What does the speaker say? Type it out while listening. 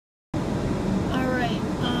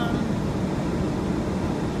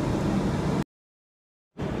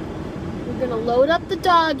load up the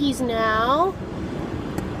doggies now.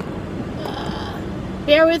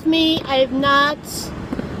 Bear with me, I have not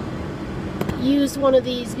used one of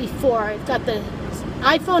these before. I've got the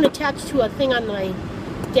iPhone attached to a thing on my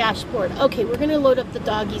dashboard. Okay, we're gonna load up the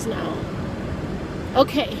doggies now.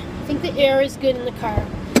 Okay, I think the air is good in the car.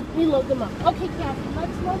 Let me load them up. Okay, Kathy,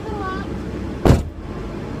 let's load them up.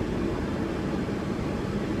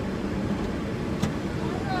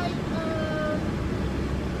 Alright,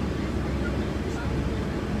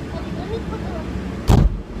 okay, let me put them up.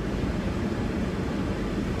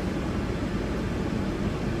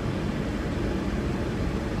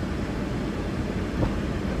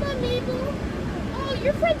 Oh,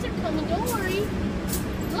 your friends are coming, don't worry.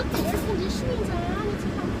 Look, the air conditioning's on, it's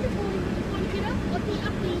comfortable. You want to get up? Uppy,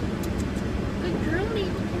 uppy. Good girl,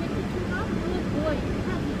 Mabel. Can I pick you up? Oh boy, you're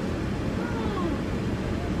heavy.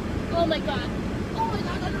 Oh my god. Oh my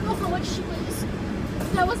god, I don't know how much she weighs.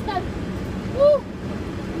 That was bad. Woo!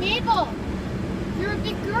 Mabel, you're a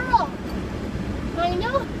big girl. I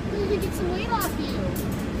know. We need to get some weight off you.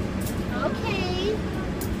 Okay.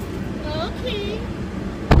 Okay.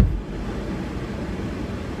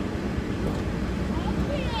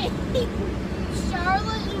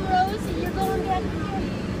 Charlotte and Rosie, you're going back here.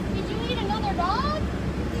 Did you eat another dog?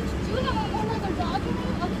 Do you have another dog in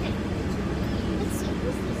there? Okay. Let's see.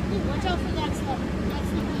 Who's this? Ooh, watch out for that stuff. That's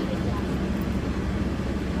the eating dog.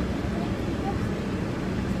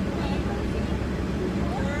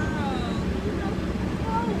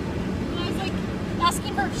 I was like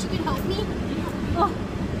asking her if she could help me. Oh,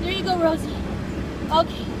 there you go, Rosie.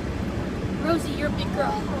 Okay. Rosie, you're a big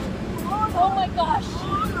girl. Oh my gosh.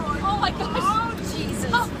 Oh my gosh. Oh,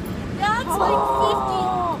 Jesus. Oh, that's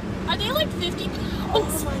like 50. Are they like 50 pounds?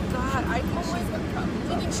 Oh my god. I think she's a cup. Do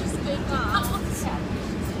you think she's 50 pounds? Oh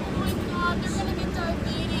my god, they're going to get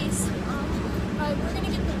diabetes. Alright, we're going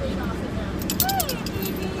to get the weight off of them.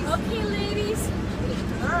 Hey, babies. Okay, ladies.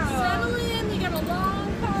 Settle in. We got a long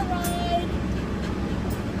car ride.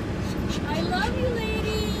 I love you,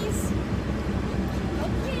 ladies.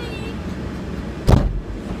 Okay.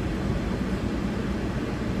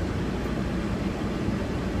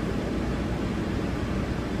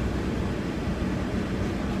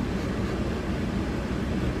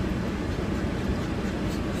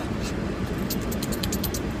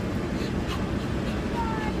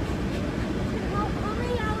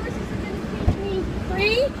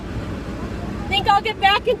 I'll get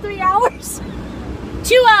back in 3 hours.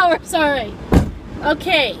 2 hours, all right.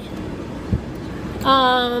 Okay.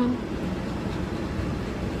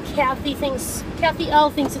 Kathy L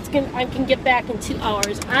thinks I can get back in 2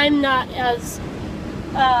 hours. I'm not as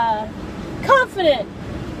confident.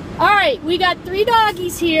 All right, we got 3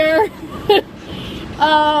 doggies here.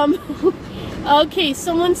 Okay,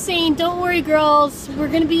 someone's saying, don't worry, girls. We're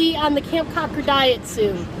gonna be on the Camp Cocker diet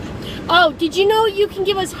soon. Oh, did you know you can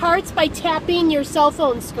give us hearts by tapping your cell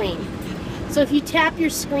phone screen? So if you tap your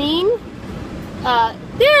screen,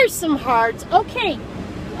 there's some hearts. Okay,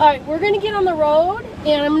 all right, we're gonna get on the road,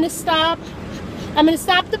 and I'm gonna stop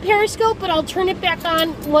the Periscope, but I'll turn it back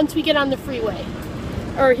on once we get on the freeway.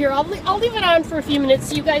 Or here, I'll leave it on for a few minutes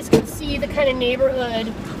so you guys can see the kind of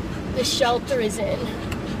neighborhood the shelter is in.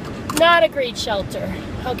 Not a great shelter.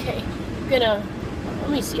 Okay, let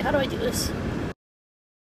me see, how do I do this?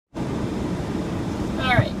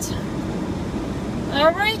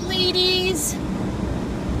 All right, ladies.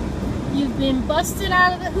 You've been busted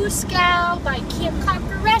out of the hoosegow by Camp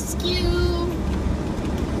Cocker Rescue.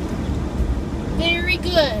 Very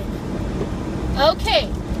good. Okay.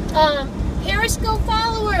 Periscope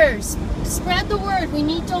followers, spread the word. We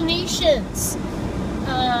need donations.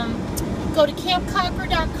 Go to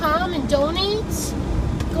campcocker.com and donate.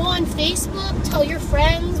 Go on Facebook. Tell your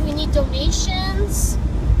friends we need donations.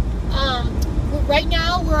 Right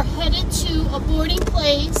now, we're headed to a boarding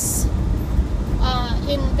place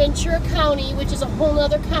in Ventura County, which is a whole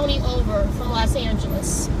other county over from Los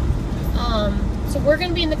Angeles. So we're going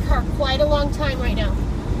to be in the car quite a long time right now.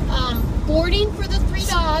 Boarding for the 3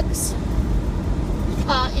 dogs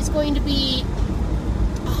is going to be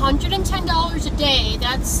 $110 a day.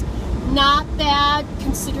 That's not bad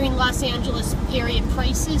considering Los Angeles area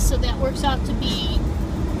prices, so that works out to be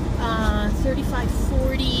 $35,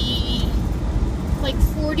 $40, like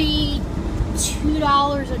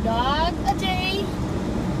 $42 a dog a day.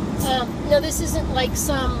 Now this isn't like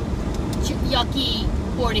some yucky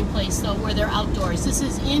boarding place though where they're outdoors. This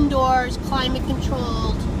is indoors, climate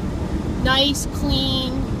controlled, nice,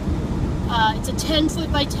 clean. It's a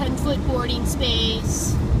 10-foot by 10-foot boarding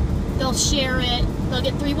space. They'll share it. They'll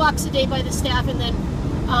get 3 walks a day by the staff, and then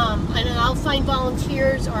I'll find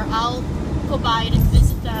volunteers or I'll go by to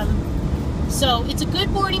visit them So it's a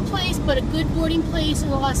good boarding place, but a good boarding place in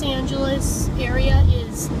the Los Angeles area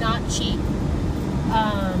is not cheap.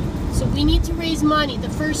 So we need to raise money. The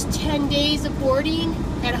first 10 days of boarding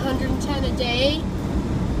at $110 a day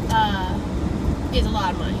is a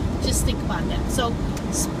lot of money. Just think about that. So,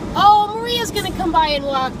 oh, Maria's gonna come by and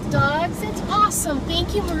walk the dogs. That's awesome.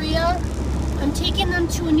 Thank you, Maria. I'm taking them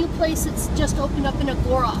to a new place that's just opened up in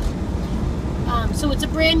Agora. So it's a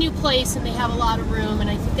brand new place and they have a lot of room, and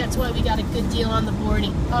I think that's why we got a good deal on the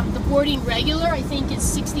boarding. The boarding regular, I think, is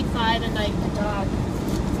 $65 a night a dog.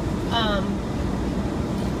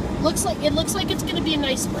 It looks like it's going to be a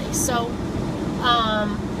nice place. So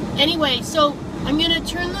anyway, so I'm going to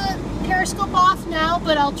turn the Periscope off now,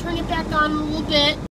 but I'll turn it back on in a little bit.